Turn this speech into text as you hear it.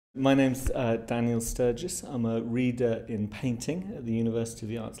My name's Daniel Sturgis. I'm a reader in painting at the University of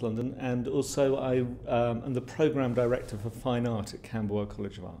the Arts London, and also I am the Programme Director for Fine Art at Camberwell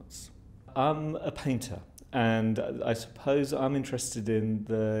College of Arts. I'm a painter, and I suppose I'm interested in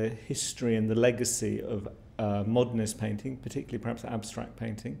the history and the legacy of modernist painting, particularly perhaps abstract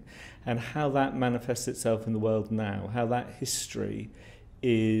painting, and how that manifests itself in the world now, how that history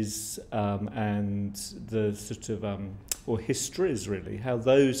is and the sort of or histories really, how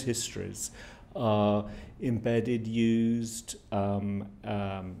those histories are embedded, used,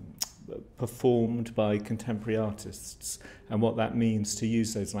 performed by contemporary artists, and what that means to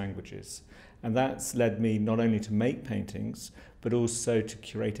use those languages. And that's led me not only to make paintings, but also to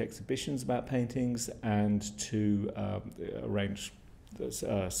curate exhibitions about paintings and to arrange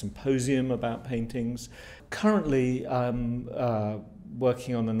a symposium about paintings. Currently, I'm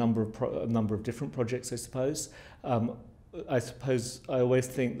working on a number of different projects, I suppose. I always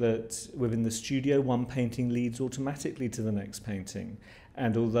think that within the studio, one painting leads automatically to the next painting.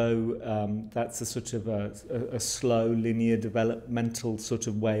 And although that's a sort of a slow, linear, developmental sort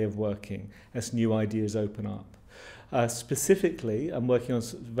of way of working as new ideas open up. Specifically, I'm working on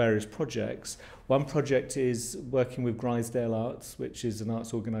various projects. One project is working with Grisdale Arts, which is an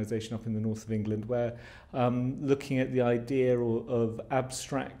arts organisation up in the north of England, where looking at the idea of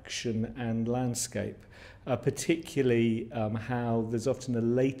abstraction and landscape, particularly how there's often a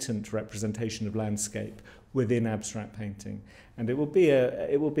latent representation of landscape within abstract painting. And it will be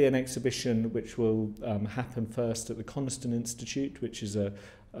an exhibition which will happen first at the Coniston Institute, which is a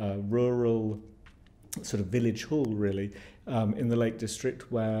rural sort of village hall, really, in the Lake District,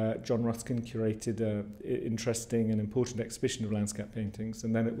 where John Ruskin curated an interesting and important exhibition of landscape paintings,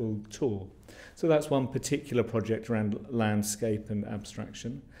 and then it will tour. So that's one particular project around landscape and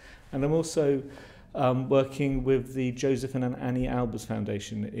abstraction. And I'm also working with the Joseph and Annie Albers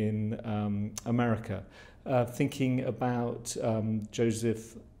Foundation in America, thinking about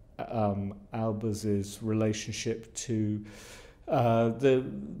Joseph Albers' relationship to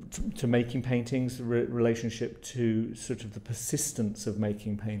making paintings, the relationship to sort of the persistence of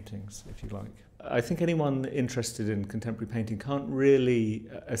making paintings, if you like. I think anyone interested in contemporary painting can't really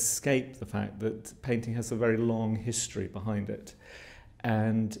escape the fact that painting has a very long history behind it,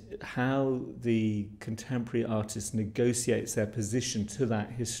 and how the contemporary artist negotiates their position to that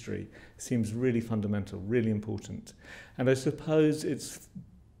history seems really fundamental, really important. And I suppose it's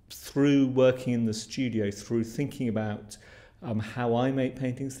through working in the studio, through thinking about how I make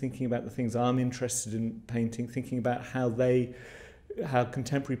paintings, thinking about the things I'm interested in painting, thinking about how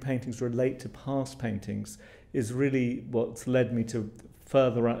contemporary paintings relate to past paintings, is really what's led me to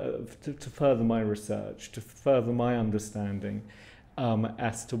further my research, to further my understanding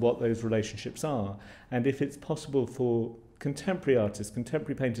as to what those relationships are. And if it's possible for contemporary artists,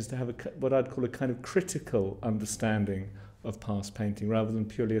 contemporary painters, to have what I'd call a kind of critical understanding of past painting rather than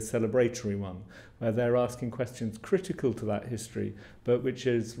purely a celebratory one, where they're asking questions critical to that history, but which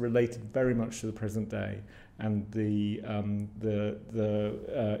is related very much to the present day and the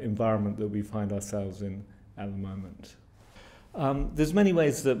environment that we find ourselves in at the moment. There's many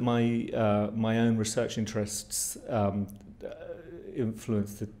ways that my own research interests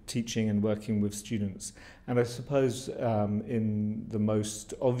influence the teaching and working with students. And I suppose in the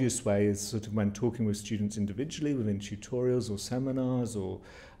most obvious way is sort of when talking with students individually within tutorials or seminars, or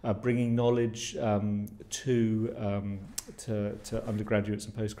bringing knowledge to undergraduates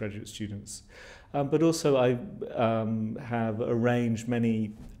and postgraduate students. But also I have arranged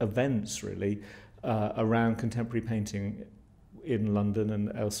many events really around contemporary painting in London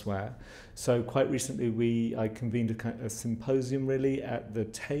and elsewhere. So quite recently I convened a symposium really at the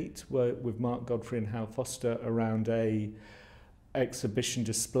Tate with Mark Godfrey and Hal Foster around a exhibition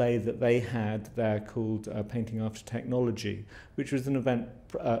display that they had there called Painting After Technology, which was an event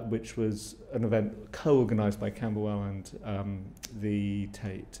co-organised by Camberwell and the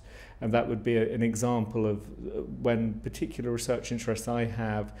Tate. And that would be an example of when particular research interests I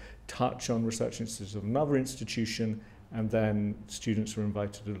have touch on research interests of another institution, and then students are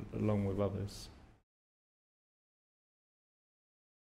invited along with others.